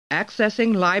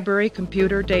Accessing library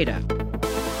computer data.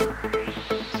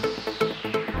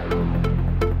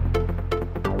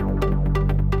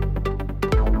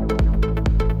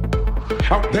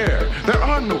 Out there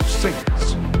are no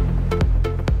saints.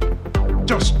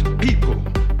 Just people.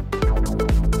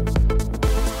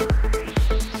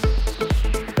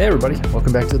 Hey everybody,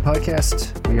 welcome back to the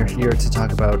podcast. We are here to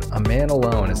talk about A Man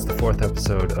Alone. It's the fourth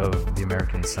episode of the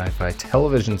American sci-fi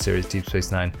television series Deep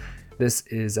Space Nine. This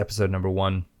is episode number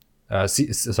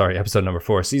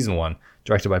four, season 1,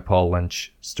 directed by Paul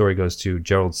Lynch. Story goes to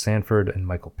Gerald Sanford and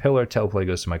Michael Piller. Teleplay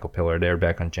goes to Michael Piller. It aired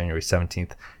back on January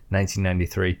 17th,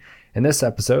 1993. In this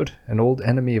episode, an old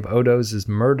enemy of Odo's is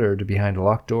murdered behind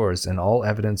locked doors, and all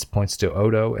evidence points to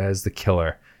Odo as the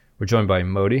killer. We're joined by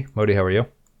Modi. Modi, how are you?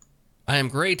 I am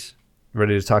great.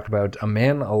 Ready to talk about A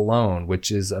Man Alone,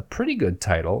 which is a pretty good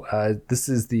title. This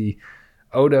is the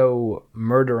Odo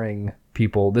murdering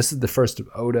people. This is the first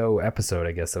Odo episode,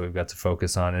 I guess, that we've got to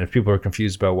focus on. And if people are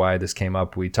confused about why this came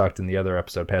up, we talked in the other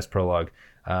episode, past prologue.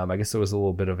 I guess there was a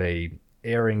little bit of a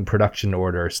airing production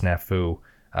order snafu.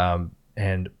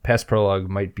 And past prologue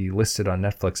might be listed on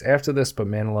Netflix after this, but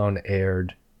Man Alone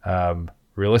aired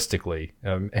realistically.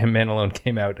 And Man Alone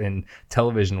came out in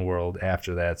television world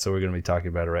after that, so we're going to be talking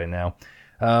about it right now.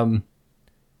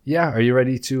 Are you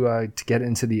ready to get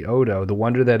into the Odo, the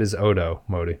wonder that is Odo,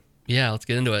 Modi? Yeah, let's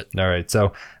get into it. All right,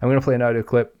 so I'm going to play an audio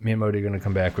clip. Me and Modi are going to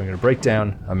come back. We're going to break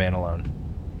down A Man Alone.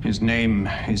 His name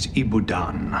is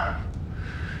Ibudan.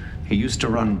 He used to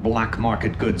run black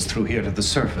market goods through here to the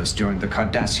surface during the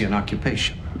Cardassian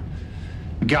occupation,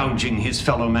 gouging his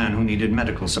fellow man who needed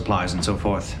medical supplies and so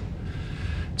forth.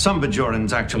 Some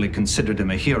Bajorans actually considered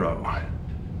him a hero,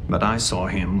 but I saw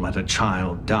him let a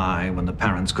child die when the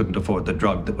parents couldn't afford the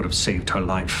drug that would have saved her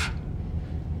life.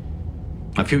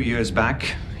 A few years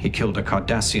back, he killed a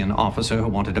Cardassian officer who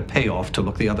wanted a payoff to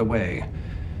look the other way.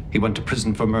 He went to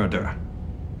prison for murder.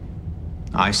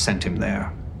 I sent him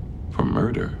there. For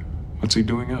murder? What's he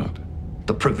doing out?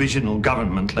 The provisional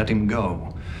government let him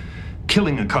go.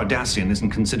 Killing a Cardassian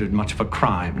isn't considered much of a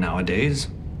crime nowadays.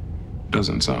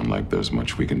 Doesn't sound like there's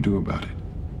much we can do about it.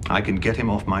 I can get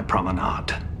him off my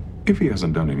promenade. If he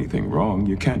hasn't done anything wrong,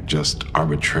 you can't just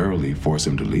arbitrarily force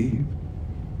him to leave.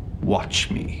 Watch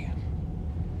me.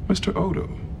 Mr. Odo,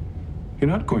 you're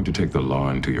not going to take the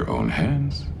law into your own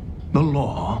hands. The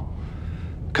law?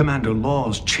 Commander,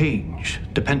 laws change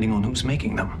depending on who's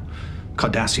making them.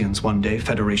 Cardassians one day,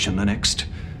 Federation the next.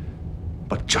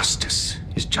 But justice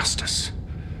is justice.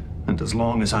 And as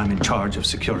long as I'm in charge of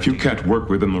security... If you can't work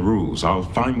within the rules, I'll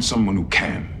find someone who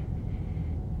can.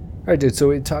 All right, dude, so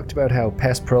we talked about how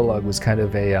past prologue was kind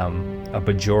of a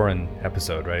Bajoran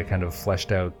episode, right? It kind of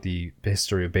fleshed out the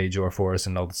history of Bajor for us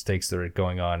and all the stakes that are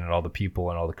going on and all the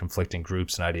people and all the conflicting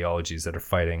groups and ideologies that are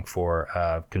fighting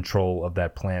for control of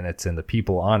that planet and the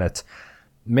people on it.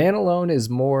 Man Alone is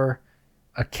more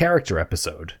a character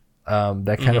episode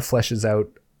that kind of fleshes out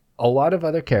a lot of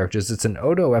other characters. It's an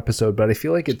Odo episode, but I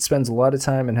feel like it spends a lot of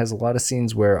time and has a lot of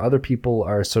scenes where other people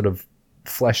are sort of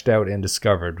fleshed out and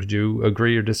discovered. Would you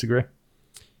agree or disagree?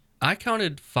 I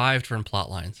counted 5 different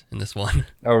plot lines in this one.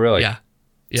 Oh, really? Yeah.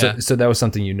 So that was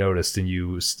something you noticed and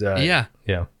you... Yeah.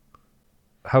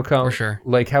 How come... For sure.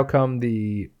 Like, how come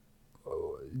the...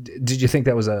 Did you think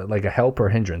that was a help or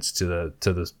hindrance to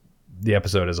the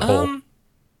episode as a whole?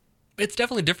 It's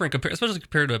definitely different, especially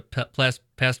compared to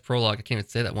past prologue. I can't even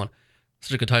say that one.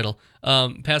 Such a good title.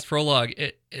 Past prologue.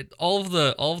 All of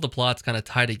the plots kind of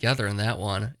tie together in that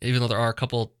one, even though there are a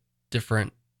couple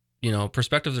different,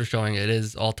 perspectives they're showing. It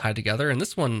is all tied together. And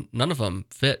this one, none of them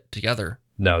fit together.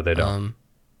 No, they don't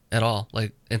at all.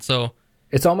 And so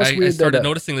it's almost weird. I started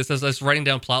noticing this as I was writing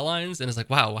down plot lines, and it's like,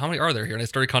 wow, how many are there here? And I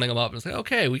started counting them up, and it's like,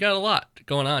 okay, we got a lot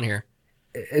going on here.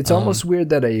 It's almost weird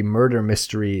that a murder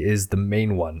mystery is the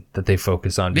main one that they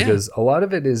focus on, because a lot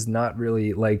of it is not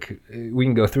really like, we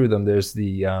can go through them. There's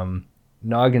the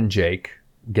Noggin Jake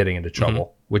getting into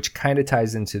trouble, which kind of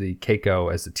ties into the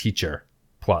Keiko as a teacher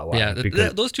plot line.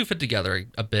 Yeah, those two fit together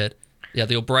a bit. Yeah,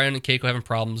 the O'Brien and Keiko having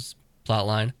problems plot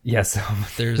line. Yes.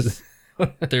 There's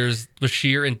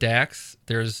Bashir and Dax.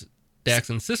 There's Dax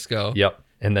and Cisco. Yep.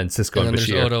 And then Cisco and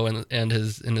Bashir. There's Odo and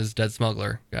his dead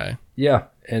smuggler guy. Yeah,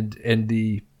 and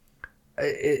it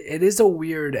is a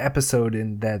weird episode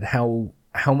in that how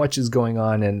much is going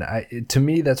on, and to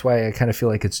me that's why I kind of feel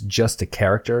like it's just a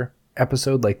character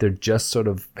episode. Like they're just sort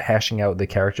of hashing out the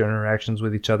character interactions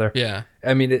with each other. Yeah,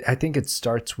 I mean, I think it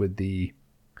starts with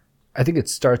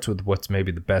what's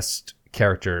maybe the best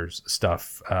characters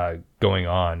stuff going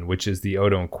on, which is the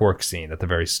Odo and Quark scene at the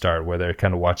very start where they're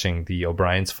kind of watching the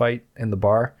O'Briens fight in the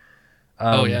bar.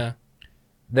 Oh yeah,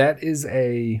 that is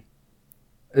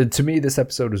To me, this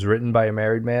episode was written by a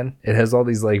married man. It has all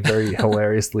these like very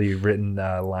hilariously written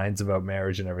lines about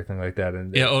marriage and everything like that.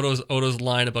 And yeah, Odo's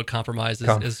line about compromise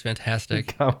is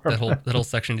fantastic. That whole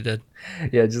section he did.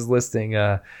 Yeah, just listing.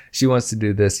 She wants to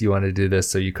do this, you want to do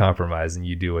this, so you compromise and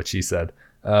you do what she said.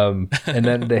 And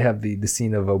then they have the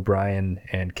scene of O'Brien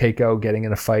and Keiko getting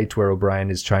in a fight where O'Brien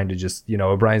is trying to just,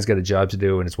 O'Brien's got a job to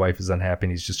do and his wife is unhappy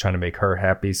and he's just trying to make her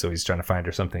happy, so he's trying to find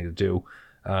her something to do,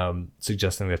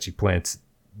 suggesting that she plants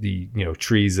the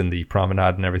trees and the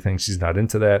promenade and everything. She's not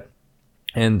into that,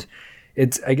 and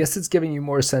I guess it's giving you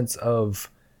more sense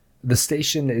of the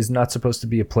station is not supposed to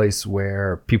be a place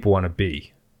where people want to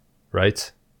be, right?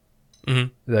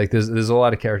 Mm-hmm. Like there's a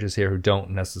lot of characters here who don't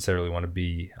necessarily want to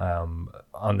be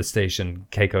on the station.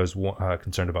 Keiko's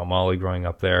concerned about Molly growing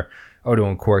up there. Odo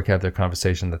and Quark have their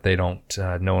conversation that they don't.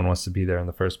 No one wants to be there in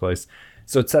the first place.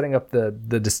 So it's setting up the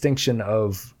distinction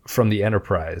from the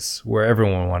Enterprise, where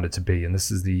everyone wanted to be, and this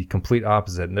is the complete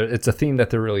opposite. And it's a theme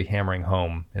that they're really hammering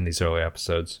home in these early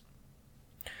episodes.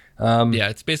 Yeah,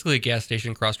 it's basically a gas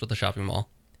station crossed with a shopping mall.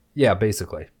 Yeah,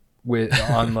 basically,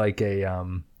 on like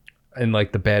in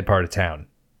like the bad part of town.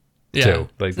 Yeah, too.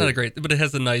 Like it's not a great, but it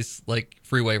has a nice like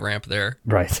freeway ramp there.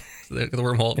 Right. The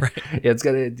wormhole, right? Yeah, it's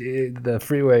got the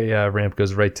freeway ramp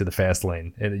goes right to the fast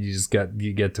lane, and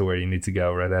you get to where you need to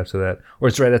go right after that, or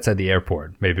it's right outside the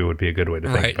airport. Maybe it would be a good way to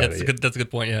think about it. That's a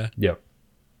good point. Yeah. Yep.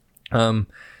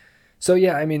 So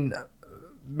yeah, I mean,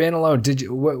 Man Alone.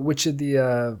 Which of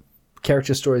the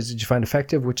character stories did you find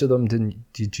effective? Which of them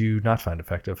did you not find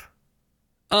effective?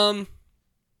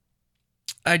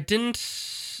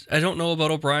 I don't know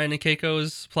about O'Brien and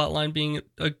Keiko's plotline being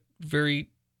a very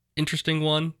interesting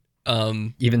one.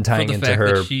 Even tying into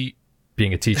her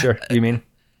being a teacher, you mean?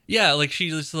 Yeah, like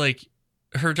she's like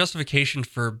her justification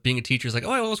for being a teacher is like,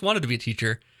 oh, I always wanted to be a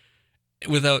teacher,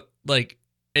 without like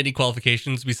any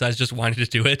qualifications besides just wanting to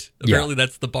do it. Apparently,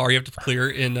 that's the bar you have to clear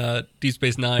in Deep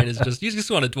Space Nine. Is just you just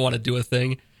want to do a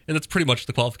thing, and that's pretty much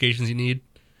the qualifications you need.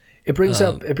 It brings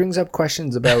up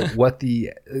questions about what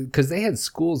because they had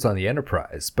schools on the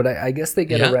Enterprise, but I guess they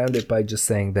get around it by just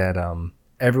saying that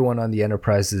everyone on the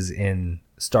Enterprise is in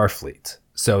Starfleet,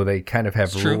 so they kind of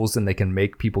have rules and they can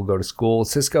make people go to school.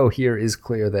 Sisko here is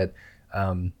clear that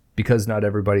because not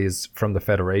everybody is from the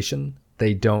Federation,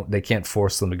 they can't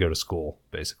force them to go to school,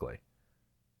 basically.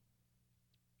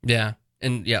 Yeah,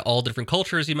 and all different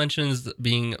cultures he mentions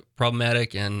being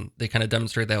problematic, and they kind of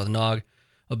demonstrate that with Nog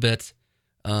a bit.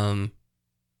 I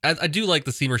do like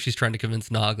the scene where she's trying to convince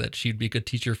Nog that she'd be a good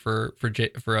teacher for what's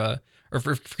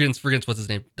his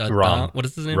name? Rom. What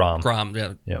is his name? Rom. Grom.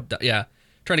 Yeah.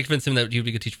 Trying to convince him that he'd be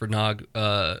a good teacher for Nog.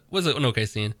 Was it an okay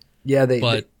scene? Yeah, they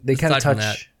kind of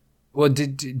touch. Well,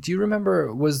 do you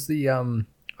remember? Was the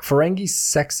Ferengi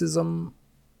sexism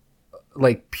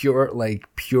like pure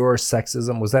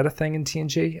sexism? Was that a thing in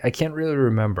TNG? I can't really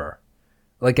remember.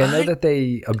 Like, I know that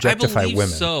they objectify women.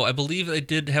 So I believe they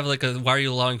did have like a "Why are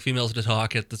you allowing females to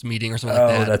talk at this meeting" or something like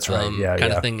that. Oh, that's right.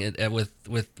 Kind of thing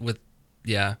with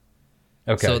yeah.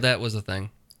 Okay. So that was a thing.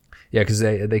 Yeah, because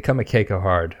they come at Keiko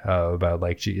hard about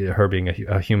like her being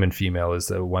a human female is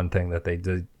the one thing that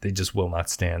they just will not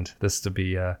stand this to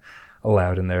be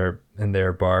allowed in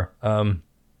their bar.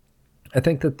 I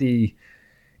think that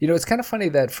it's kind of funny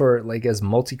that for like as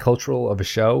multicultural of a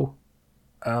show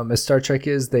as Star Trek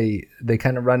is, they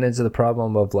kind of run into the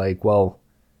problem of like, well,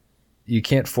 you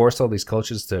can't force all these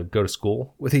cultures to go to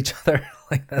school with each other.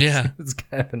 Like it's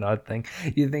kind of an odd thing.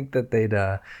 You think that they'd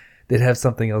have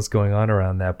something else going on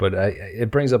around that, but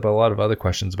it brings up a lot of other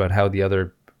questions about how the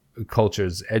other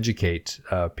cultures educate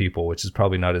people, which is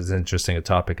probably not as interesting a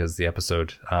topic as the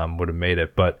episode would have made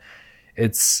it. But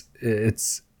it's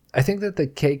I think that the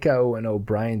Keiko and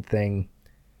O'Brien thing,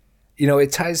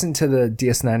 it ties into the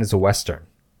DS9 as a Western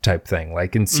type thing.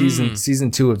 Like in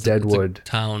season 2 of Deadwood, it's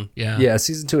a town, yeah.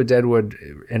 Season 2 of Deadwood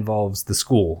involves the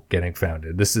school getting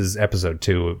founded. This is episode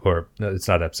 2, or no, it's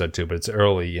not episode 2, but it's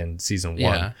early in season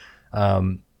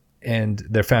 1. And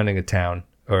they're founding a town,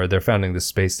 or they're founding the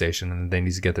space station, and they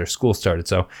need to get their school started.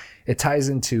 So it ties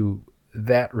into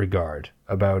that regard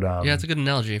about. It's a good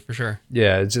analogy for sure.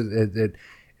 Yeah, it's just,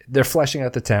 they're fleshing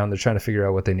out the town. They're trying to figure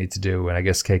out what they need to do. And I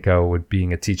guess Keiko,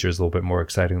 being a teacher, is a little bit more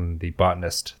exciting than the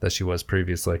botanist that she was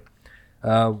previously.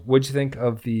 What'd you think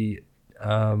of the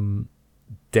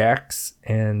Dax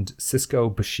and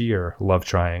Sisko Bashir love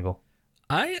triangle?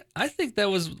 I think that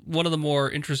was one of the more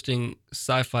interesting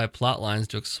sci-fi plot lines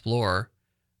to explore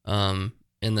in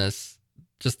this.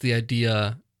 Just the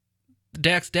idea.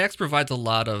 Dax provides a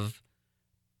lot of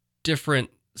different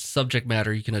subject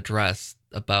matter you can address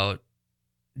about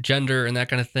gender and that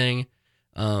kind of thing.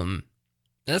 And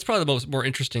that's probably the more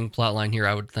interesting plot line here,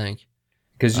 I would think.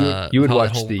 Because you would how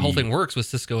watch that the whole thing works with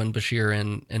Cisco and Bashir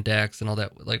and Dax and all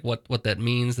that, like what that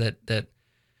means that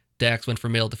Dax went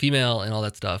from male to female and all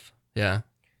that stuff. Yeah.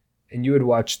 And you would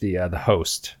watch the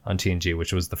Host on TNG,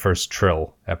 which was the first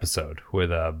Trill episode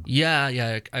with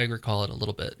Yeah, I recall it a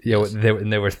little bit. Yeah, Yes.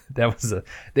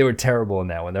 they were terrible in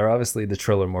that one. They're obviously the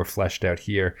Trill are more fleshed out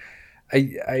here.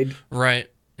 Right.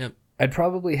 Yep. I'd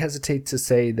probably hesitate to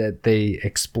say that they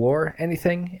explore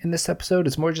anything in this episode.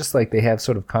 It's more just like they have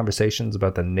sort of conversations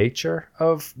about the nature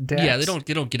of Dax. Yeah, they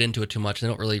don't get into it too much. They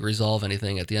don't really resolve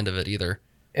anything at the end of it either.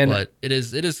 And but it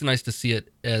is nice to see it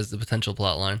as a potential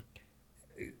plot line.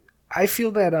 I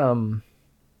feel that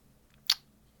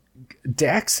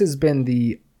Dax has been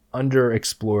the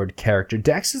underexplored character.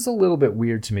 Dax is a little bit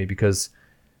weird to me because,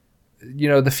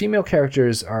 the female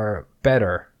characters are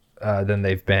better than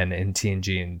they've been in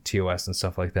TNG and TOS and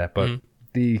stuff like that. But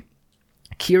the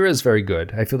Kira is very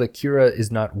good. I feel that Kira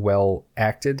is not well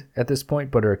acted at this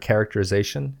point, but her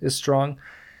characterization is strong.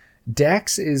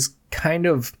 Dax is kind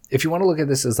of, if you want to look at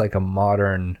this as like a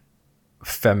modern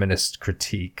feminist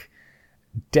critique,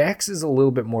 Dax is a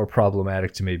little bit more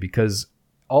problematic to me because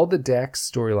all the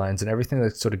Dax storylines and everything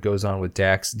that sort of goes on with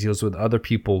Dax deals with other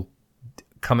people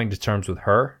coming to terms with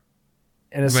her.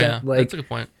 In a sense, like, that's a good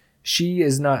point. She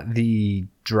is not the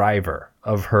driver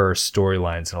of her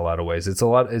storylines in a lot of ways.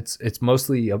 It's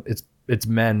mostly it's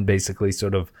men basically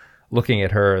sort of looking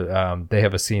at her. They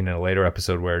have a scene in a later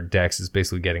episode where Dax is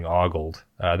basically getting ogled.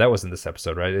 That wasn't this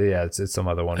episode, right? Yeah, it's some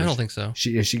other one. I don't think so.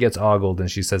 She gets ogled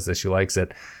and she says that she likes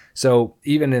it. So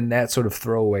even in that sort of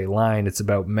throwaway line, it's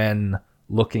about men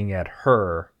looking at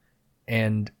her,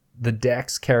 and the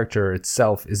Dax character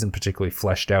itself isn't particularly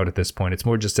fleshed out at this point. It's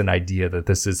more just an idea that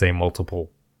this is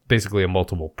basically a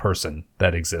multiple person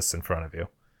that exists in front of you.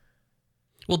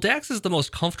 Well, Dax is the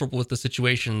most comfortable with the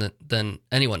situation than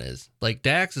anyone is. Like,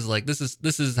 Dax is like, this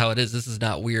is how it is. This is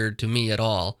not weird to me at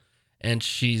all. And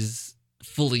she's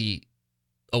fully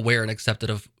aware and accepted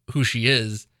of who she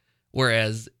is.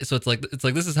 Whereas, so it's like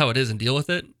this is how it is and deal with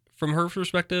it from her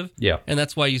perspective. Yeah. And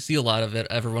that's why you see a lot of it,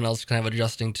 everyone else kind of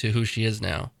adjusting to who she is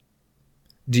now.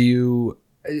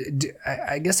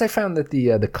 I guess I found that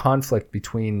the conflict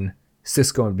between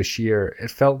Cisco and Bashir,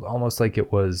 it felt almost like it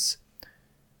was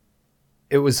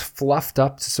fluffed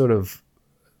up to sort of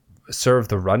serve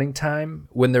the running time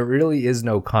when there really is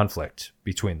no conflict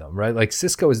between them, right? Like,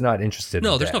 Cisco is not interested.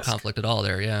 No, in there's no Dax. conflict at all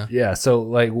there. Yeah. Yeah. So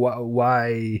like,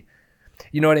 why?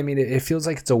 You know what I mean? It feels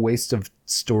like it's a waste of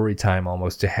story time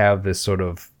almost to have this sort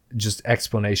of just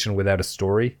explanation without a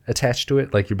story attached to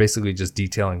it. Like, you're basically just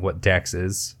detailing what Dax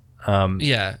is.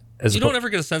 Yeah. You don't ever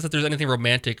get a sense that there's anything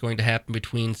romantic going to happen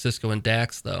between Cisco and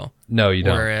Dax, though. No, you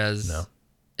don't. Whereas, no.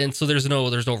 And so there's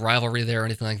no rivalry there or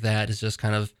anything like that. It's just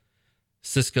kind of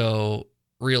Cisco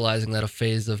realizing that a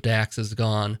phase of Dax is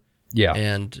gone. Yeah.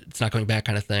 And it's not going back,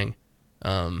 kind of thing.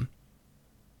 So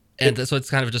it's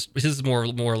kind of just, this is more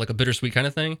like a bittersweet kind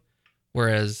of thing.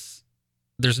 Whereas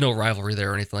there's no rivalry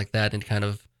there or anything like that, and kind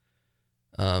of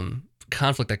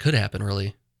conflict that could happen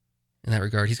really in that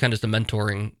regard. He's kind of just a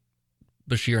mentoring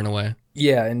Bashir in a way.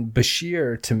 Yeah, and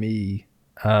Bashir, to me,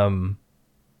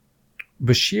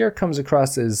 Bashir comes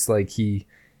across as like he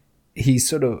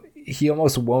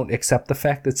almost won't accept the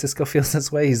fact that Cisco feels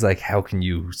this way. He's like, how can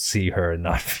you see her and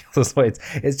not feel this way?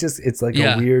 It's like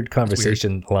a weird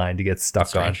conversation line to get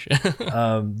stuck on.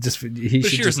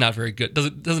 Bashir's not very good.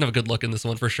 Doesn't have a good look in this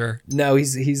one for sure. No,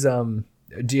 he's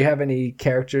do you have any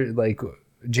character, like,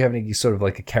 do you have any sort of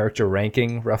like a character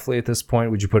ranking roughly at this point?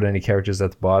 Would you put any characters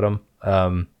at the bottom?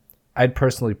 I'd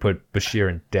personally put Bashir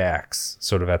and Dax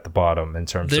sort of at the bottom in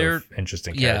terms of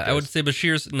interesting characters. Yeah, I would say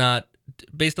Bashir's not,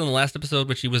 based on the last episode,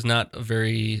 which he was not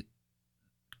very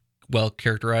well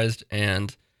characterized,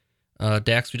 and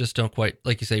Dax, we just don't quite,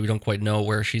 like you say, we don't quite know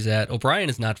where she's at. O'Brien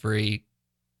is not very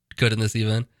good in this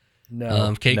even. No.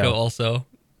 Keiko also.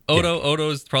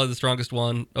 Odo is probably the strongest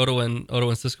one. Odo and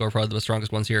Cisco are probably the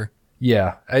strongest ones here.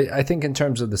 Yeah, I think in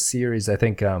terms of the series, I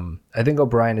think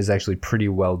O'Brien is actually pretty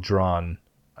well drawn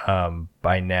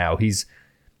by now. He's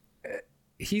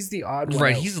the odd one.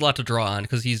 Right, he's a lot to draw on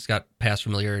because he's got past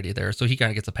familiarity there, so he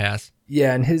kind of gets a pass.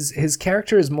 Yeah, and his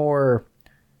character is more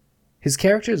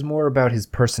about his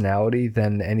personality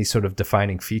than any sort of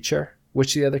defining feature,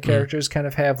 which the other characters kind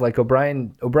of have. Like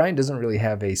O'Brien doesn't really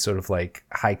have a sort of like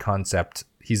high concept,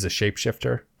 he's a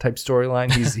shapeshifter type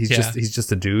storyline. He's he's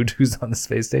just a dude who's on the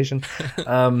space station.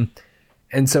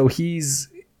 And so his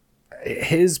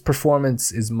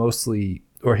performance is mostly,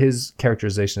 or his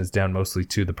characterization is down mostly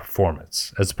to the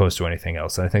performance as opposed to anything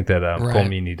else. And I think that Cole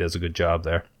Meany does a good job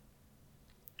there.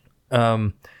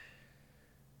 I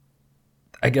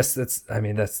guess that's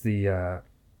the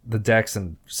the Dex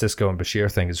and Cisco and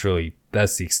Bashir thing is really,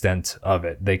 that's the extent of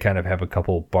it. They kind of have a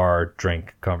couple bar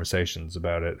drink conversations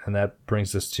about it. And that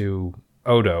brings us to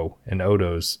Odo and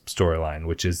Odo's storyline,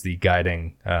 which is the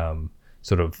guiding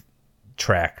sort of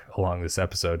track along this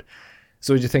episode.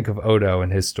 So what did you think of Odo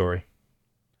and his story?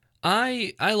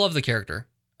 I love the character,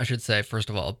 I should say,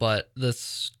 first of all, but the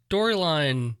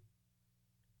storyline,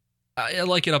 I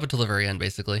like it up until the very end,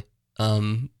 basically.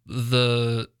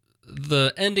 The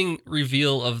ending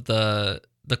reveal of the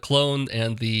clone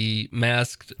and the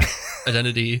masked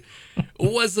identity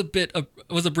was a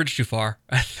bridge too far,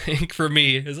 I think, for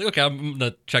me. It's like, okay, I'm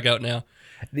gonna check out now.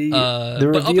 The but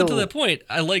reveal, up until that point,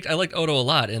 I liked Odo a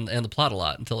lot and the plot a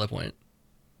lot until that point.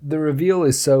 The reveal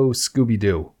is so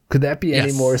Scooby-Doo. Could that be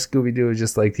any more Scooby-Doo?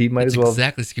 Just like he might as well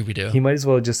exactly Scooby-Doo. He might as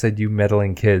well have just said, "You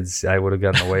meddling kids." I would have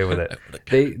gotten away with it.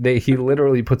 He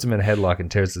literally puts him in a headlock and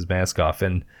tears his mask off,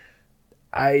 and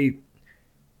I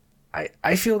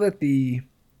feel that we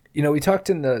talked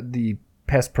in the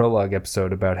past prologue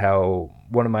episode about how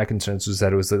one of my concerns was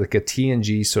that it was like a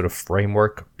TNG sort of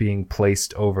framework being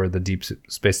placed over the Deep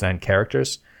Space Nine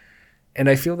characters. And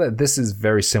I feel that this is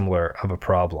very similar of a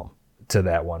problem to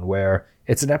that one, where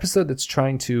it's an episode that's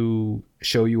trying to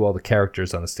show you all the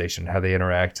characters on the station, how they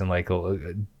interact, and like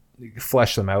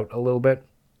flesh them out a little bit.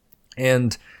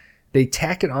 And they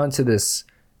tack it onto this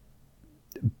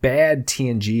bad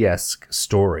TNG-esque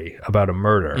story about a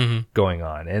murder going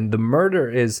on. And the murder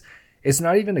it's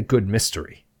not even a good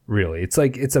mystery, really. It's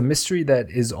like, it's a mystery that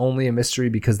is only a mystery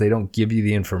because they don't give you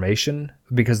the information,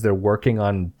 because they're working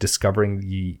on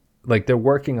discovering they're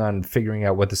working on figuring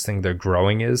out what this thing they're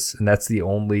growing is. And that's the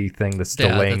only thing that's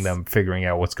delaying them figuring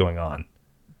out what's going on.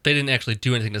 They didn't actually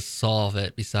do anything to solve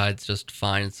it besides just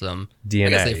find some DNA. I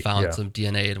guess they found some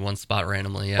DNA in one spot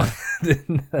randomly, yeah.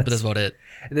 But that's about it.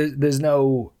 There's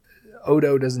no...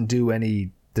 Odo doesn't do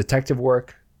any detective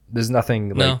work. There's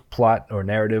nothing plot or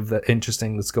narrative that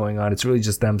interesting that's going on. It's really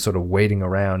just them sort of waiting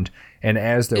around. And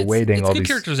as they're waiting, it's good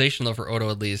characterization though for Odo,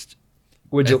 at least.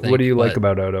 What do you like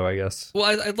about Odo, I guess? Well,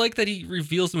 I like that he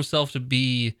reveals himself to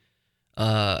be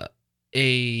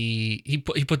he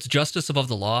puts justice above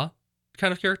the law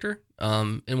kind of character.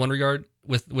 In one regard,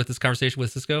 with this conversation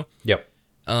with Cisco. Yep.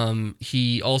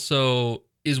 He also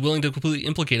is willing to completely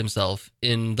implicate himself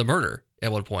in the murder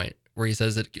at one point, where he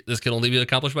says that this can only be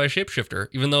accomplished by a shapeshifter,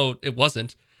 even though it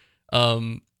wasn't.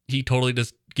 He totally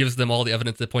just gives them all the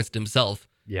evidence that points to himself.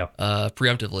 Yeah.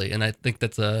 Preemptively, and I think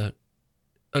that's a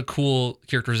cool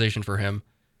characterization for him.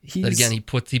 That again, he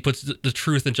puts the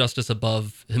truth and justice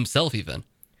above himself, even.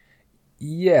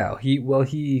 Yeah.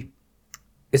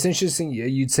 It's interesting.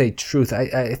 You'd say truth.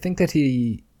 I think that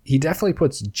he definitely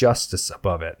puts justice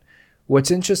above it.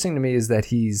 What's interesting to me is that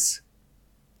he's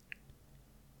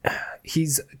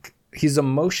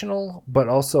emotional, but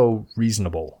also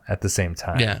reasonable at the same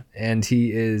time. Yeah. And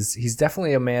he's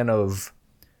definitely a man of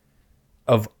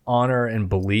honor and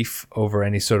belief over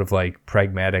any sort of like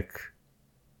pragmatic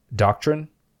doctrine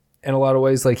in a lot of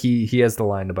ways. Like he has the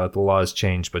line about the law has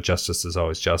changed, but justice is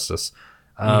always justice.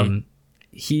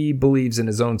 He believes in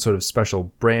his own sort of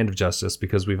special brand of justice,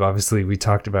 because we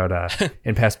talked about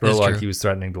in past prologue, he was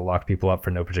threatening to lock people up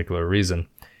for no particular reason.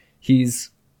 He's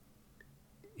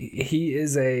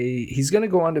going to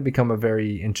go on to become a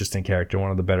very interesting character,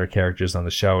 one of the better characters on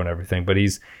the show and everything. But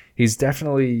he's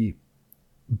definitely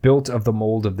built of the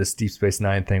mold of this Deep Space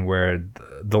Nine thing, where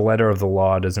the letter of the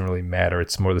law doesn't really matter.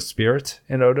 It's more the spirit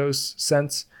in Odo's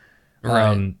sense.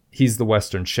 Right. He's the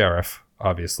Western sheriff,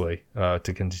 obviously,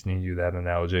 to continue that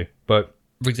analogy. But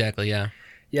exactly, yeah.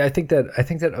 Yeah, I think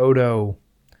that Odo,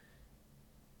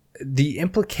 the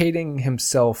implicating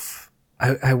himself,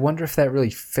 I wonder if that really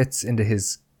fits into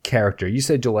his character. You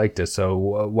said you liked it, so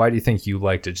why do you think you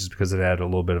liked it? Just because it added a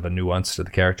little bit of a nuance to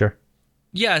the character?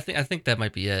 Yeah, I think that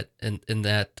might be it. In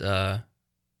that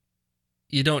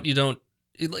you don't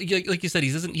like you said, he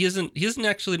isn't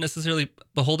actually necessarily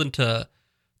beholden to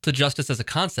justice as a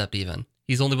concept. Even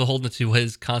he's only beholden to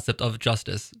his concept of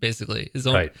justice, basically his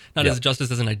own, not as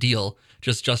justice as an ideal,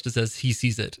 just justice as he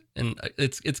sees it. And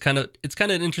it's kind of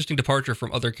an interesting departure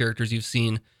from other characters you've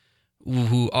seen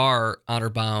who are honor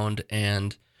bound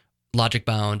and logic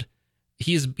bound.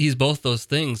 He's both those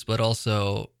things, but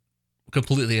also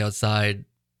completely outside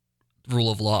rule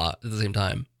of law at the same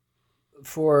time.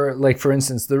 For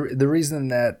instance, the reason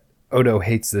that Odo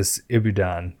hates this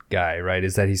Ibudan guy, right,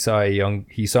 is that he saw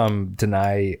him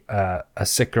deny a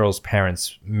sick girl's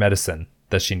parents medicine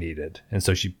that she needed, and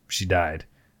so she died.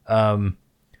 I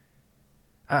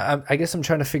guess I'm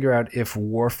trying to figure out if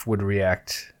Worf would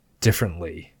react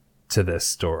differently to this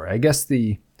story. I guess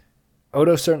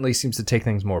Odo certainly seems to take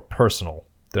things more personal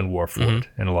than Worf would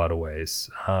in a lot of ways.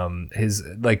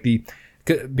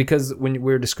 Because when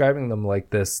we're describing them like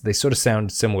this, they sort of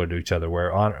sound similar to each other,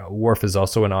 where Worf is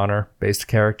also an honor-based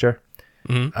character.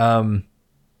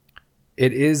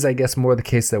 It is, I guess, more the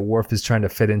case that Worf is trying to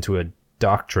fit into a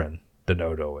doctrine than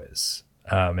Odo is.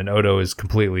 And Odo is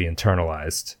completely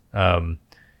internalized,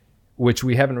 which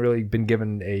we haven't really been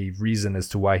given a reason as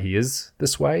to why he is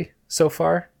this way so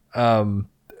far. Other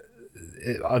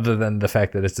than the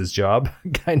fact that it's his job,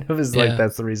 kind of is like,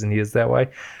 that's the reason he is that way.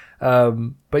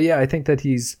 But yeah, I think that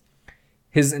his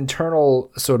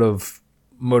internal sort of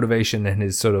motivation and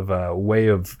his sort of way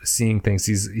of seeing things,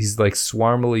 he's like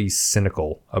swarmily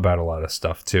cynical about a lot of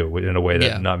stuff too, in a way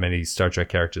that not many Star Trek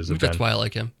characters have been. That's why I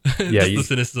like him. Yeah, the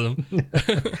cynicism.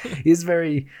 He's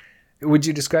very. Would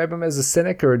you describe him as a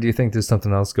cynic, or do you think there's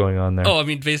something else going on there? Oh, I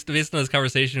mean, based on his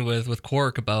conversation with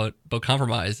Quark about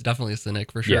compromise, definitely a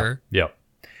cynic for sure. Yeah.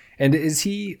 And is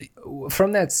he,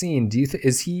 from that scene,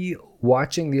 is he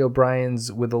watching the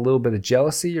O'Briens with a little bit of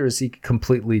jealousy, or is he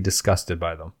completely disgusted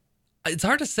by them? It's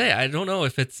hard to say. I don't know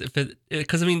if it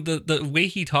because I mean the way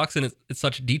he talks in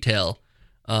such detail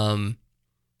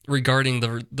regarding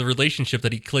the relationship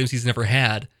that he claims he's never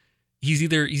had. He's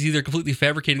either completely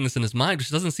fabricating this in his mind,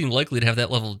 which doesn't seem likely to have that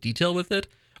level of detail with it,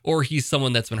 or he's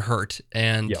someone that's been hurt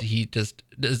and he just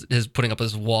is putting up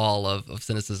this wall of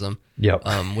cynicism. Yep.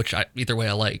 Which either way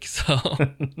I like. So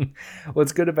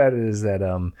what's good about it is that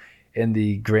in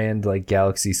the grand like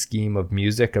galaxy scheme of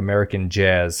music, American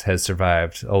jazz has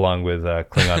survived along with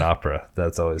Klingon opera.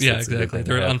 That's always exactly.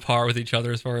 They're on par with each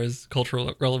other as far as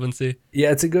cultural relevancy.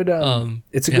 Yeah, it's a good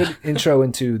good intro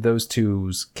into those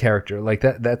two's character. Like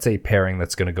that's a pairing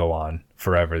that's going to go on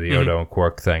forever. The Odo and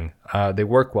Quark thing. They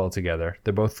work well together.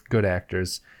 They're both good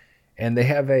actors, and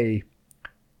they're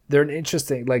an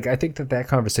interesting. Like I think that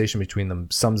conversation between them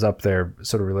sums up their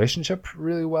sort of relationship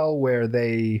really well, where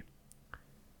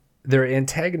they're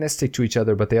antagonistic to each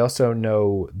other, but they also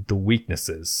know the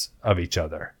weaknesses of each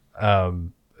other.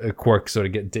 Quark sort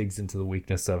of digs into the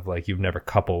weakness of like, you've never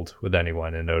coupled with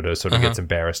anyone, and Odo sort of gets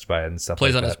embarrassed by it and stuff.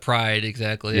 Plays like on that. His pride,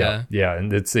 exactly. Yeah,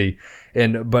 and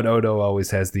but Odo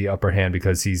always has the upper hand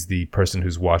because he's the person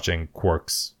who's watching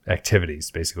Quark's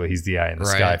activities. Basically, he's the eye in the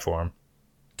sky for him.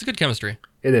 It's a good chemistry.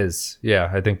 It is.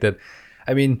 Yeah, I think that.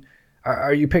 I mean,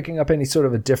 are you picking up any sort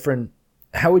of a different?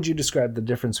 How would you describe the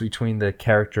difference between the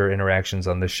character interactions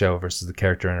on this show versus the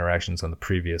character interactions on the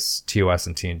previous TOS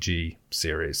and TNG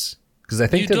series? Because I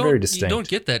think they're very distinct. You don't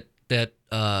get that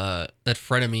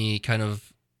frenemy kind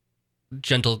of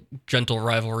gentle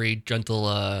rivalry,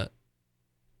 gentle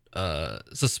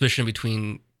suspicion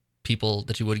between people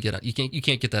that you would get on. You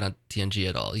can't get that on TNG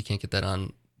at all. You can't get that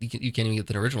on. You can't even get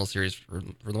the original series for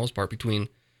the most part between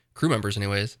crew members,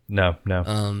 anyways. No.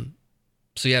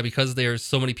 So yeah, because there's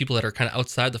so many people that are kind of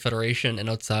outside the Federation and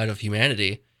outside of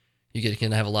humanity, you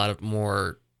can have a lot of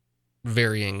more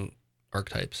varying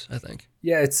archetypes, I think.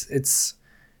 Yeah,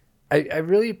 I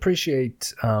really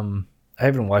appreciate. I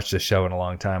haven't watched this show in a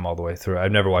long time all the way through.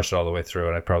 I've never watched it all the way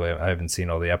through, and I haven't seen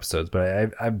all the episodes.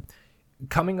 But I'm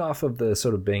coming off of the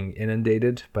sort of being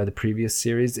inundated by the previous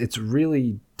series. It's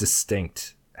really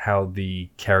distinct how the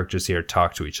characters here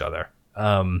talk to each other.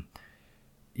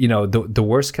 The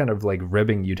worst kind of like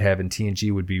ribbing you'd have in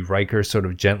TNG would be Riker sort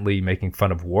of gently making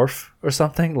fun of Worf or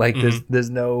something. Like there's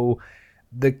no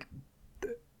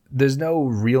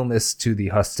realness to the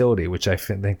hostility, which I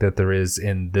think that there is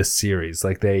in this series.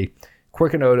 Like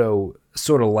Quark and Odo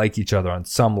sort of like each other on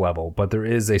some level, but there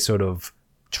is a sort of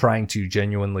trying to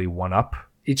genuinely one up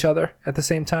each other at the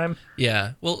same time.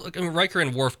 Yeah. Well, I mean, Riker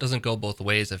and Worf doesn't go both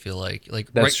ways, I feel like.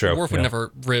 That's true. Worf would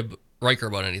never rib Riker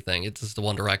about anything. It's just the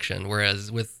one direction.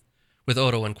 Whereas with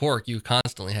Odo and Quark, you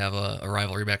constantly have a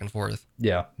rivalry back and forth.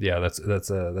 Yeah, that's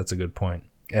a good point,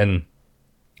 and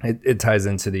it ties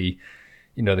into the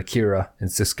Kira and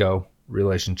Sisko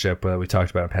relationship that we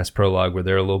talked about in past prologue, where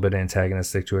they're a little bit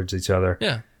antagonistic towards each other.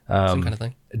 Yeah, some kind of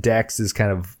thing. Dax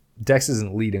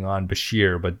isn't leading on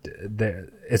Bashir, but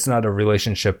it's not a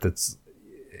relationship it's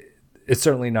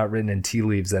certainly not written in tea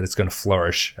leaves that it's going to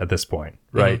flourish at this point,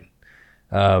 right?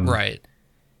 Right.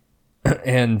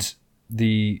 And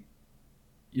the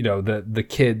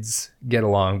kids get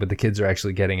along, but the kids are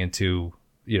actually getting into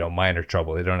minor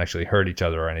trouble. They don't actually hurt each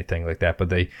other or anything like that, but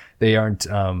they aren't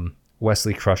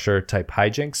Wesley Crusher type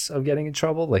hijinks of getting in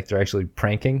trouble. Like they're actually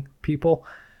pranking people.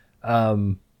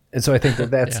 And so I think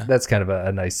that's kind of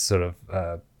a nice sort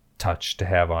of touch to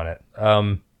have on it.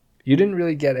 You didn't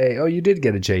really get you did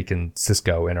get a Jake and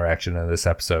Sisko interaction in this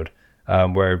episode,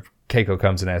 where Keiko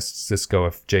comes and asks Sisko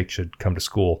if Jake should come to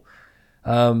school.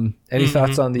 Any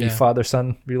thoughts on the yeah.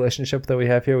 father-son relationship that we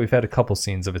have here? We've had a couple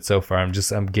scenes of it so far.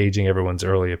 I'm gauging everyone's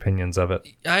early opinions of it.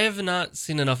 I have not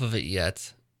seen enough of it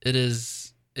yet. It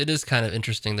is kind of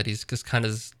interesting that he's just kind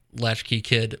of this latchkey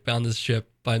kid on this ship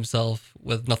by himself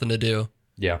with nothing to do.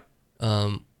 Yeah.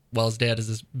 While his dad is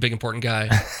this big important guy.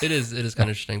 It is kind of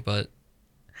interesting, but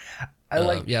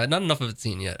not enough of it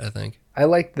seen yet, I think. I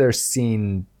like their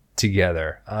scene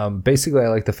together. Basically, I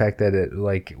like the fact that it,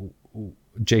 like,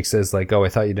 Jake says, like, "Oh, I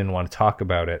thought you didn't want to talk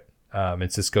about it." And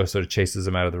Sisko sort of chases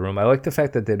him out of the room. I like the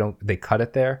fact that they cut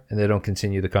it there and they don't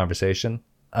continue the conversation.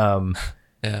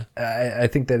 Yeah. I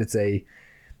think that it's a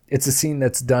scene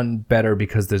that's done better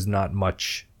because there's not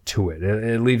much to it.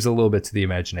 It leaves a little bit to the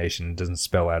imagination. It doesn't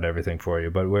spell out everything for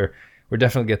you, but we're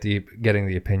definitely getting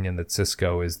the opinion that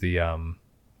Sisko is the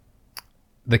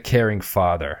caring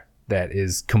father. That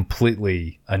is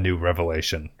completely a new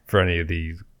revelation for any of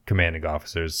the commanding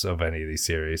officers of any of these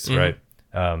series, right?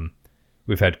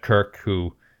 We've had Kirk,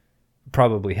 who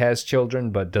probably has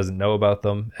children but doesn't know about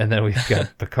them, and then we've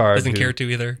got Picard, Doesn't care to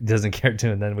either. Doesn't care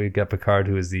to, and then we've got Picard,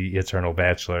 who is the eternal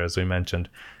bachelor, as we mentioned.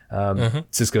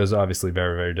 Sisko is obviously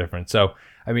very, very different. So,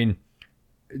 I mean,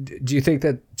 do you think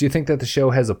that the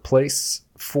show has a place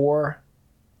for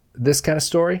this kind of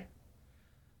story?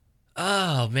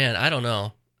 Oh man, I don't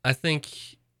know. I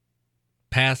think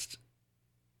Past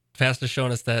has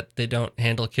shown us that they don't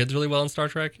handle kids really well in Star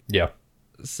Trek. Yeah.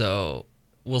 So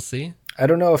we'll see. I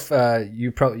don't know if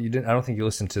you didn't. I don't think you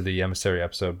listened to the Emissary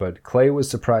episode, but Clay was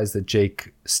surprised that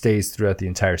Jake stays throughout the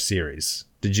entire series.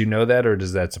 Did you know that, or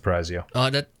does that surprise you?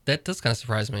 That does kind of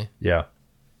surprise me. Yeah.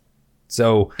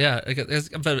 So yeah,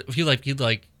 but if you like,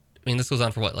 I mean, this goes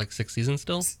on for what, like 6 seasons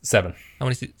still? 7. How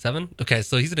many? 7? Okay,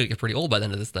 so he's gonna get pretty old by the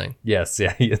end of this thing. Yes.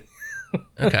 Yeah.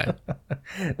 Okay.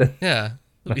 Yeah.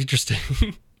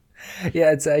 Interesting.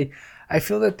 Yeah. I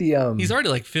feel that the he's already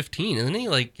like 15, isn't he?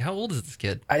 Like, how old is this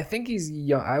kid? I think he's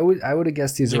young. I would have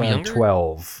guessed he's Maybe around younger?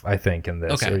 12. I think in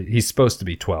this. Okay. Or he's supposed to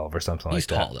be 12 or something He's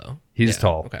like that. tall though. He's Yeah,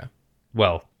 tall. Okay.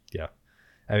 Well, yeah.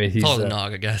 I mean, he's Taller than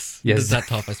Nog, I guess. yes. It's not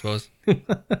tough, I suppose.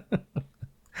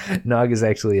 Nog is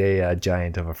actually a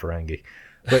giant of a Ferengi.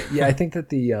 But yeah, I think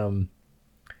that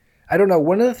I don't know.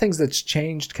 One of the things that's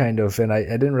changed kind of, and I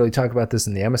didn't really talk about this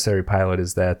in the Emissary pilot,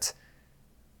 is that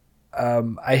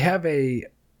I have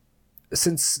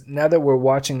since now that we're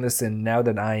watching this and now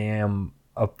that I am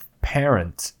a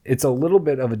parent, it's a little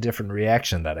bit of a different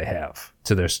reaction that I have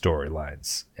to their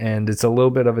storylines. And it's a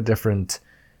little bit of a different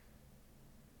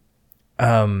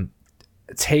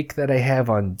take that I have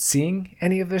on seeing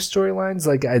any of their storylines.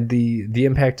 Like the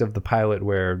impact of the pilot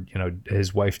where,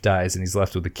 his wife dies and he's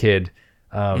left with a kid.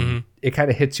 It kind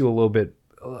of hits you a little bit,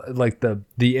 like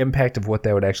the impact of what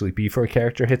that would actually be for a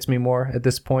character hits me more at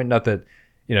this point. Not that,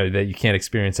 that you can't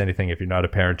experience anything if you're not a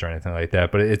parent or anything like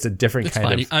that, but it's a different It's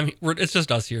kind fine. of... It's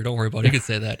just us here. Don't worry about it. You can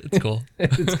say that. It's cool.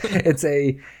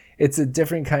 it's a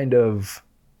different kind of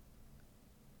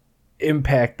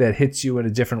impact that hits you in a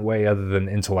different way other than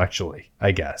intellectually,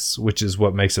 I guess, which is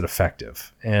what makes it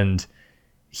effective. And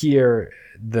here,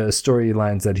 the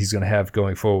storylines that he's going to have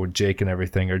going forward with Jake and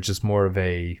everything are just more of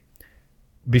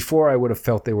before I would have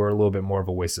felt they were a little bit more of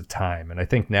a waste of time. And I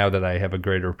think now that I have a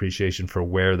greater appreciation for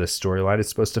where this storyline is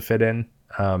supposed to fit in,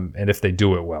 and if they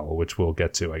do it well, which we'll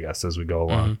get to, I guess, as we go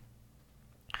along.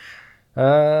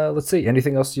 Let's see.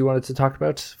 Anything else you wanted to talk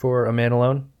about for A Man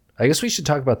Alone? I guess we should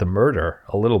talk about the murder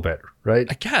a little bit, right?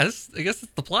 I guess it's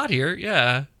the plot here.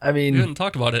 Yeah. I mean, we haven't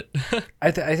talked about it.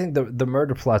 I think the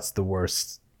murder plot's the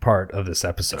worst part of this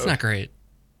episode. It's not great.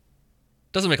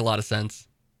 Doesn't make a lot of sense.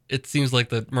 It seems like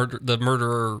the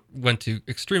murderer went to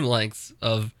extreme lengths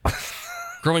of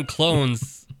growing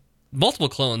clones, multiple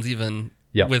clones even,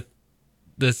 with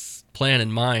this plan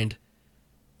in mind.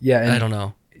 Yeah, and I don't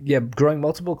know. Yeah, growing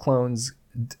multiple clones,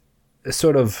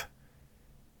 sort of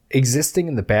existing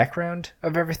in the background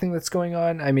of everything that's going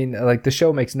on. I mean, like, the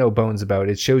show makes no bones about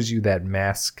it. It shows you that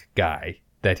mask guy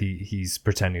that he's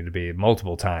pretending to be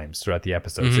multiple times throughout the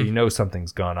episode, so you know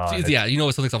something's gone on. Yeah, you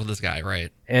know something's up with this guy,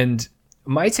 right? And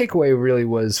my takeaway really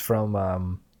was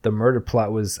from the murder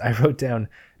plot was I wrote down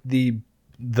the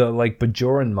like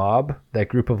Bajoran mob, that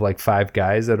group of like 5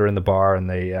 guys that are in the bar and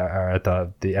they are at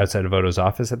the outside of Odo's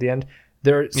office at the end.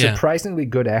 They're surprisingly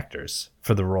good actors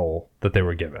for the role that they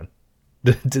were given.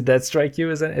 Did that strike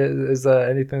you as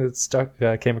anything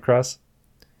that came across?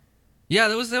 Yeah,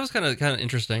 that was kind of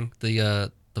interesting.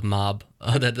 The mob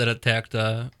that attacked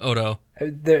Odo.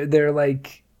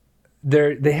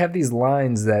 They have these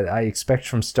lines that I expect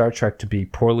from Star Trek to be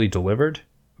poorly delivered,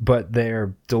 but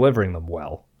they're delivering them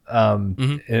well.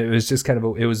 It was just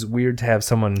it was weird to have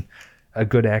a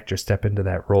good actor step into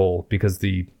that role, because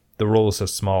the the role is so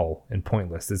small and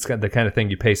pointless. It's the kind of thing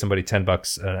you pay somebody $10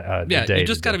 a day. Yeah, you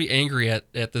just got to be angry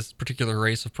at this particular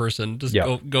race of person. Just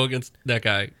go against that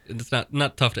guy. It's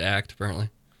not tough to act, apparently.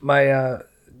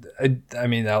 I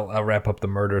mean, I'll wrap up the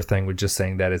murder thing with just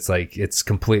saying that it's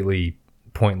completely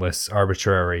pointless,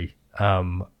 arbitrary.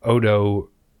 Odo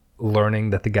learning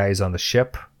that the guy is on the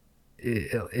ship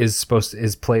is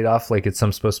played off like it's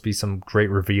supposed to be some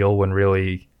great reveal when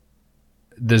really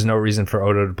there's no reason for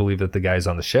Odo to believe that the guy's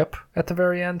on the ship at the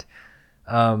very end.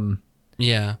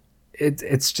 Yeah,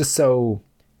 it's just so.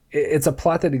 It's a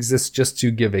plot that exists just to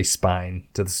give a spine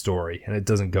to the story, and it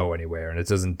doesn't go anywhere, and it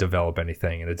doesn't develop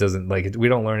anything, and it doesn't we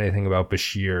don't learn anything about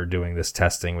Bashir doing this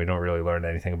testing. We don't really learn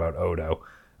anything about Odo.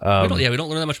 We don't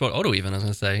learn that much about Odo even. I was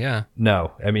gonna say, yeah.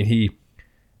 No, I mean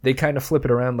they kind of flip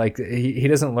it around. Like he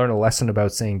doesn't learn a lesson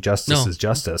about saying justice is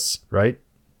justice, right?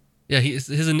 Yeah, his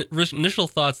initial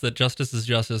thoughts that justice is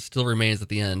justice still remains at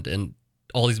the end, and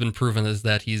all he's been proven is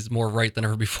that he's more right than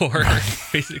ever before,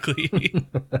 basically.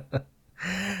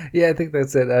 Yeah, I think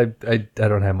that's it. I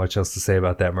don't have much else to say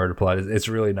about that murder plot. It's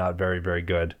really not very, very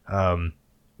good.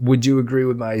 Would you agree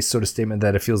with my sort of statement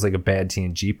that it feels like a bad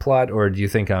TNG plot, or do you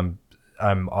think I'm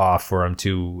off or I'm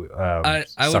too? I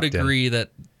would agree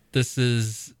that it's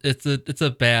a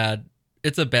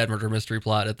bad murder mystery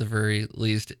plot at the very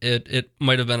least. It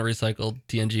might have been a recycled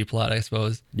TNG plot, I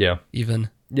suppose. Yeah. Even.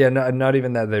 Yeah, not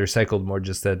even that they recycled, more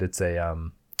just that it's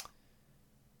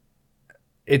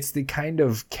it's the kind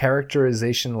of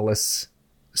characterizationless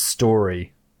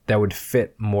story that would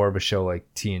fit more of a show like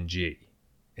TNG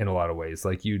in a lot of ways.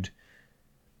 Like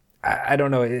I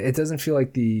don't know. It doesn't feel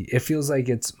like it feels like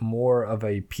it's more of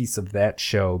a piece of that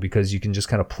show because you can just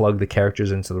kind of plug the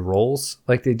characters into the roles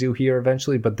like they do here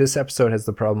eventually. But this episode has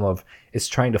the problem of it's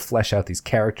trying to flesh out these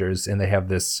characters, and they have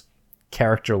this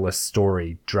characterless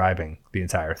story driving the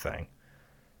entire thing.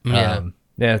 Yeah.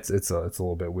 It's a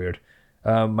little bit weird.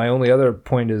 My only other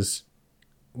point is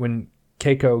when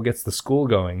Keiko gets the school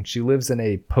going, she lives in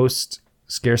a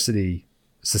post-scarcity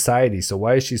society. So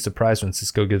why is she surprised when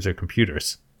Cisco gives her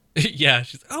computers? Yeah,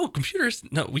 she's computers.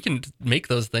 No, we can make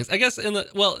those things. I guess did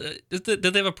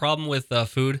they have a problem with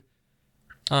food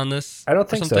on this? I don't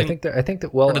think so. I think that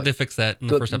or did they fix that in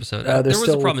the first episode? There was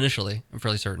a problem initially. I'm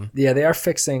fairly certain. Yeah, they are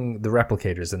fixing the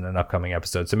replicators in an upcoming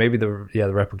episode. So maybe the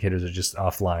replicators are just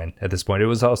offline at this point. It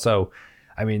was also,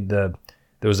 I mean, there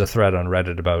was a thread on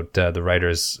Reddit about the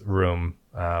writer's room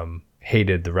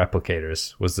hated the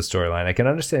replicators was the storyline. I can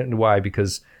understand why,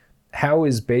 because how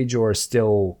is Bajor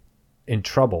still in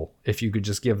trouble if you could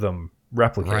just give them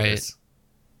replicators? Right.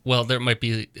 Well, there might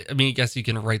be, I mean, I guess you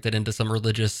can write that into some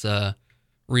religious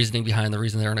reasoning behind the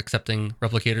reason they aren't accepting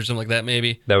replicators, something like that,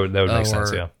 maybe. That would make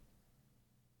sense, yeah.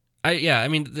 I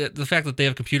mean, the fact that they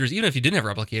have computers, even if you didn't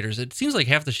have replicators, it seems like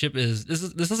half the ship this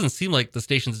doesn't seem like the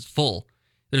station's full.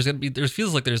 There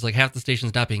feels like there's like half the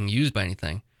station's not being used by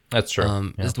anything. That's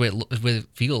true. Is the way it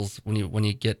feels when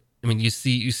you get. I mean, you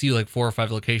see like 4 or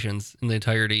 5 locations in the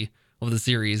entirety of the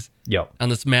series. Yep. On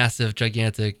this massive,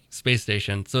 gigantic space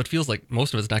station, so it feels like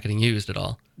most of it's not getting used at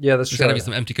all. Yeah, that's true. There's got to be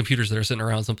some empty computers that are sitting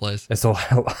around someplace. It's a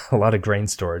lot of grain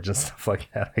storage and stuff like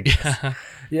that, I guess.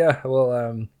 Yeah. Well,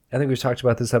 I think we've talked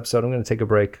about this episode. I'm going to take a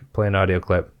break, play an audio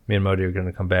clip. Me and Modi are going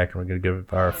to come back, and we're going to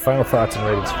give our final thoughts and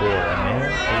ratings for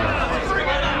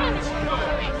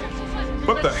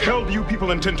What the hell do you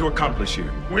people intend to accomplish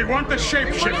here? We want the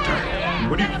shapeshifter.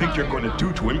 What do you think you're going to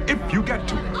do to him if you get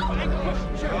to him?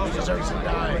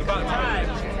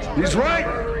 He's right.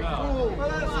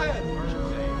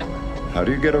 How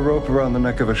do you get a rope around the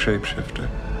neck of a shapeshifter?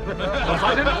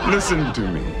 Listen to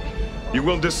me. You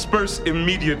will disperse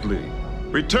immediately.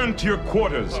 Return to your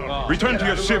quarters. Return to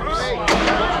your ships.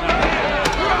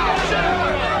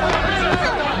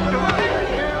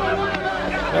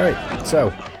 All right,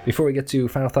 so before we get to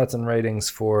final thoughts and ratings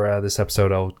for this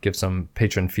episode, I'll give some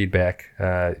patron feedback.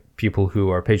 People who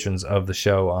are patrons of the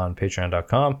show on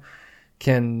patreon.com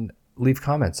can leave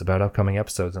comments about upcoming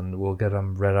episodes, and we'll get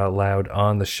them read out loud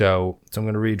on the show. So I'm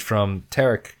going to read from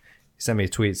Tarek. He sent me a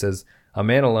tweet. It says, "A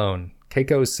man alone.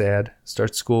 Keiko is sad.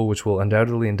 Starts school, which will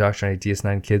undoubtedly indoctrinate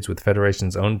DS9 kids with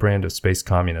Federation's own brand of space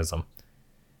communism."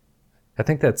 I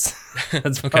think that's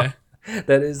okay.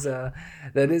 That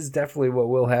is definitely what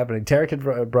will happen. Tarek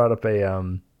had brought up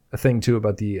a thing too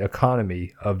about the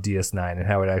economy of DS9 and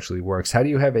how it actually works. How do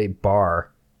you have a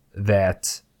bar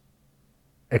that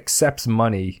accepts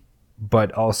money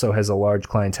but also has a large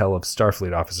clientele of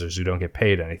Starfleet officers who don't get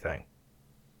paid anything?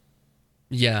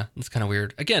 Yeah, it's kind of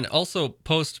weird. Again, also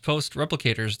post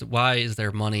replicators, why is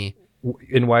there money?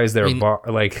 And why is there a bar?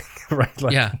 Like, right?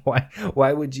 Like, yeah.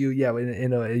 Why would you? Yeah,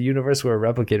 in a universe where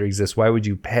a replicator exists, why would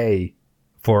you pay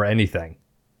for anything?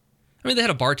 I mean, they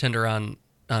had a bartender on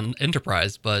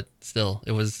Enterprise, but still,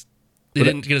 they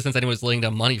didn't get a sense anyone was laying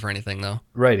down money for anything, though.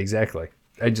 Right, exactly.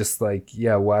 I just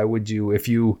why would you, if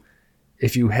you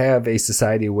have a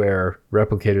society where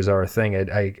replicators are a thing,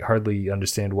 I hardly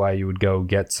understand why you would go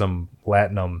get some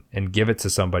latinum and give it to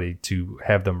somebody to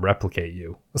have them replicate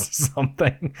you.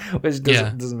 Something, which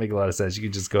doesn't make a lot of sense. You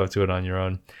could just go to it on your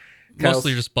own.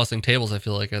 Mostly just bussing tables, I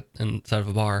feel like, inside of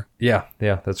a bar. Yeah,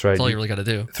 that's right. That's all you really got to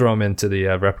do. Throw them into the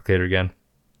replicator again.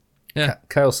 Yeah.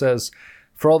 Kyle says,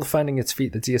 for all the finding its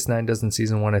feet that DS9 does in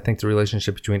Season 1, I think the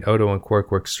relationship between Odo and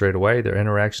Quark works straight away. Their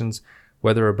interactions,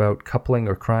 whether about coupling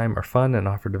or crime, are fun and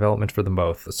offer development for them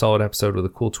both. A solid episode with a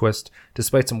cool twist.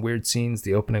 Despite some weird scenes,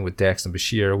 the opening with Dax and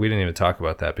Bashir, we didn't even talk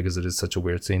about that because it is such a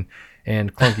weird scene,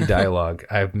 and clunky dialogue.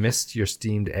 I've missed your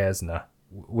steamed Asna,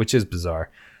 which is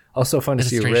bizarre. Also fun to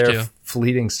see a rare,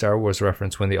 fleeting Star Wars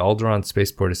reference when the Alderaan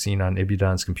spaceport is seen on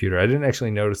Ibudan's computer. I didn't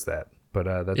actually notice that, but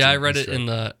that's... Yeah, I read it in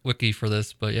the wiki for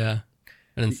this, but yeah,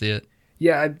 I didn't see it.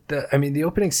 Yeah, I mean, the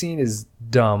opening scene is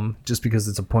dumb just because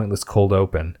it's a pointless cold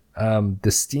open.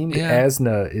 The steamed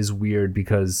Asna is weird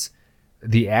because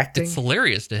the acting... It's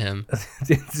hilarious to him.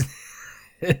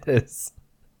 It is.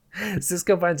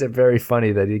 Cisco finds it very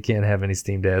funny that he can't have any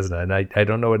steamed Asna, and I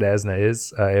don't know what Asna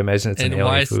is. I imagine it's an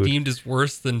alien food. And why steamed is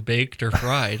worse than baked or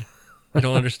fried. I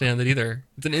don't understand that either.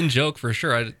 It's an in-joke for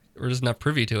sure. We're just not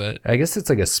privy to it. I guess it's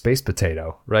like a space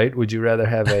potato, right? Would you rather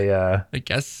have a... I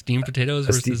guess steamed potatoes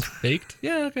versus baked?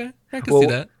 Yeah, okay. I can see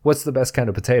that. What's the best kind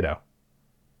of potato?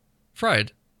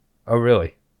 Fried. Oh,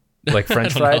 really? Like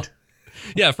French fried?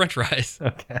 Yeah, French fries.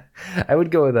 Okay. I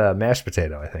would go with mashed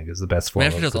potato, I think, is the best form.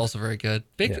 Mashed potato is also very good.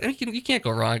 Baked, you can't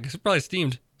go wrong. It's probably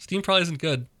steamed. Steamed probably isn't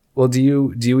good. Well, do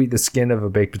you eat the skin of a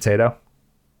baked potato?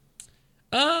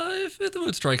 If the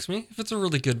mood strikes me. If it's a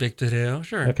really good baked potato,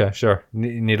 sure. Okay, sure.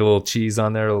 You need a little cheese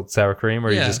on there, a little sour cream, or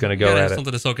are you just going to go at it?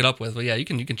 Something to soak it up with. But yeah, you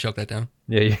can choke that down.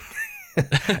 Yeah,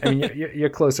 I mean, you're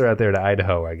closer out there to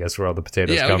Idaho, I guess, where all the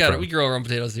potatoes come from. We grow our own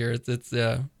potatoes here.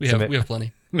 We have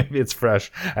plenty. Maybe it's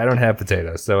fresh. I don't have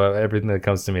potatoes, so everything that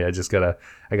comes to me, I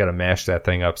gotta mash that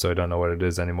thing up, so I don't know what it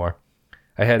is anymore.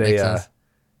 I had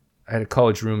a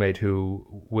college roommate who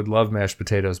would love mashed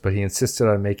potatoes, but he insisted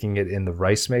on making it in the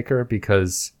rice maker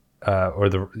because,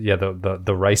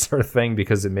 the ricer thing,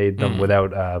 because it made them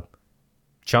without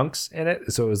chunks in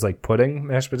it, so it was like pudding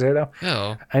mashed potato.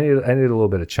 Oh, I need a little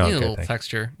bit of chunk. You need a little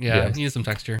texture. Yeah, you need some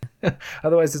texture.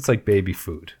 Otherwise, it's like baby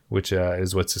food, which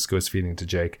is what Cisco is feeding to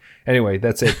Jake. Anyway,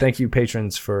 that's it. Thank you,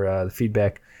 patrons, for the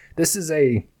feedback. This is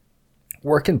a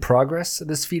work in progress,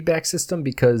 this feedback system,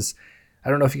 because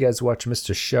I don't know if you guys watch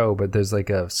Mr. Show, but there's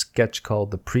like a sketch called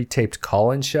the Pre-Taped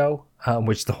Call-In Show,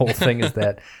 which the whole thing is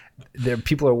that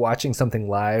people are watching something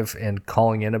live and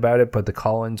calling in about it, but the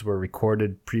call-ins were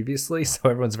recorded previously, so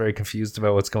everyone's very confused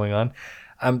about what's going on.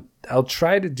 I'll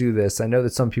try to do this. I know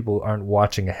that some people aren't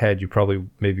watching ahead. You probably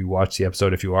maybe watch the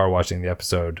episode if you are watching the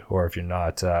episode, or if you're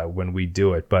not, when we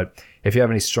do it. But if you have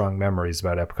any strong memories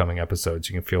about upcoming episodes,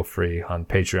 you can feel free on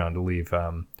Patreon to leave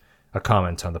a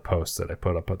comment on the post that I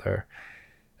put up there.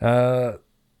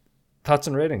 Thoughts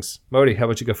and ratings. Modi, how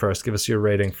about you go first? Give us your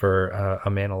rating for A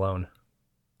Man Alone.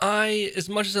 As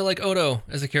much as I like Odo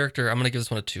as a character, I'm going to give this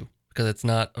one a 2 because it's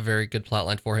not a very good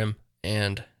plotline for him,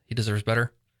 and he deserves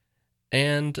better.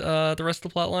 And the rest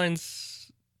of the plot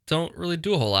lines don't really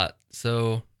do a whole lot.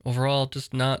 So overall,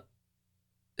 just not.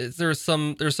 There's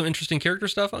some interesting character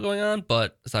stuff going on,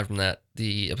 but aside from that,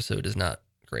 the episode is not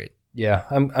great. Yeah,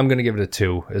 I'm going to give it a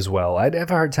 2 as well. I'd have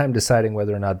a hard time deciding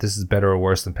whether or not this is better or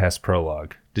worse than Past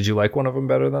Prologue. Did you like one of them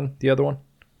better than the other one?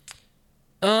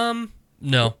 No.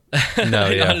 No,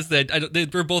 yeah. Honestly,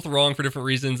 they're both wrong for different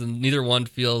reasons, and neither one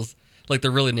feels like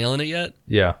they're really nailing it yet.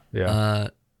 Yeah.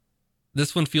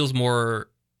 This one feels more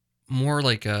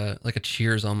like a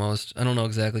Cheers almost. I don't know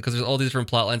exactly, because there's all these different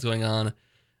plot lines going on,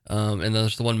 and then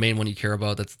there's the one main one you care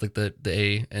about that's like the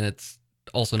A, and it's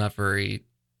also not very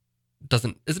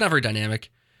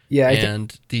dynamic. Yeah,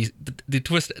 and the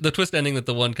twist ending that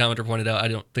the one commenter pointed out, I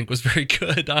don't think was very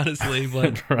good, honestly.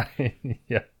 But right,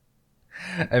 yeah.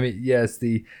 I mean, yes,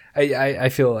 I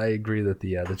feel I agree that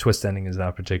the twist ending is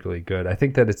not particularly good. I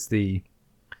think that it's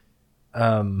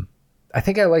I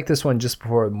think I like this one just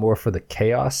more for the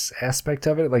chaos aspect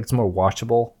of it. Like, it's more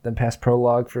watchable than Past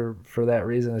Prologue for that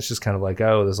reason. It's just kind of like,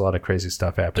 oh, there's a lot of crazy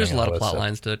stuff happening. There's a lot of plot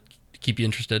lines to keep you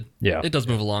interested. Yeah, it does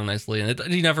move along nicely, and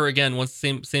you never, again, once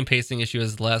same pacing issue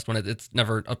as the last one. It's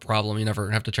never a problem. You never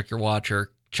have to check your watch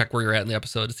or check where you're at in the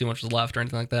episode to see how much is left or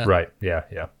anything like that. Right.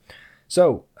 Yeah.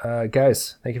 So,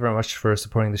 guys, thank you very much for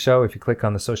supporting the show. If you click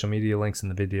on the social media links in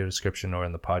the video description or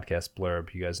in the podcast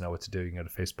blurb, you guys know what to do. You can go to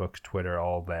Facebook, Twitter,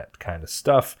 all that kind of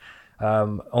stuff.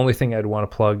 Only thing I'd want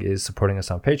to plug is supporting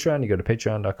us on Patreon. You go to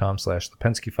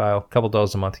patreon.com/thepenskyfile. A couple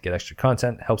 $1 a month, you get extra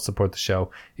content, helps support the show.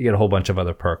 You get a whole bunch of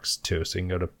other perks too. So you can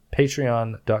go to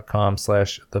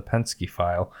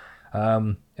patreon.com/thepenskyfile.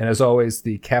 And as always,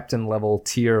 the captain level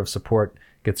tier of support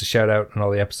gets a shout out in all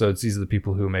the episodes. These are the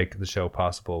people who make the show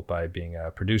possible by being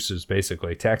producers,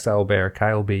 basically. Tax Owl Bear,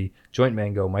 Kyle B, Joint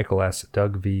Mango, Michael S,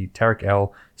 Doug V, Tarek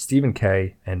L, Stephen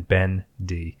K, and Ben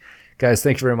D. Guys,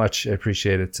 thank you very much. I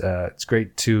appreciate it. It's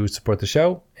great to support the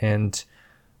show and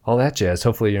all that jazz.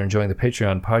 Hopefully you're enjoying the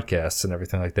Patreon podcasts and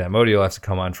everything like that. Modi will have to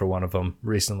come on for one of them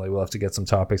recently. We'll have to get some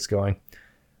topics going.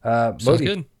 Sounds Modi,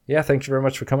 good. Yeah, thank you very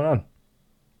much for coming on.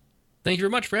 Thank you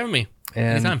very much for having me.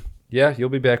 And anytime. Yeah, you'll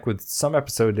be back with some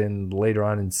episode later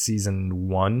on in season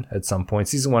 1 at some point.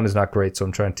 Season 1 is not great, so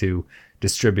I'm trying to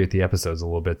distribute the episodes a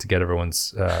little bit to get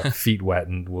everyone's feet wet,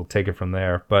 and we'll take it from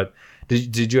there. But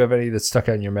did you have any that stuck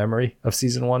out in your memory of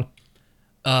season 1?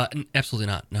 Absolutely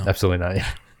not. No. Absolutely not. Yeah.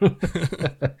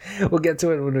 We'll get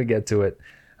to it when we get to it.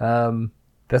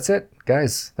 That's it,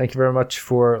 guys. Thank you very much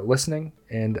for listening,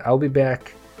 and I'll be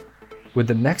back with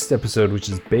the next episode, which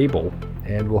is Babel,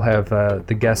 and we'll have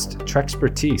the guest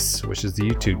Trexpertise, which is the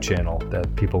YouTube channel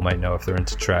that people might know if they're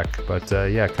into Trek. But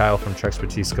yeah, Kyle from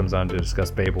Trexpertise comes on to discuss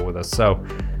Babel with us. So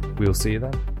we will see you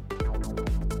then.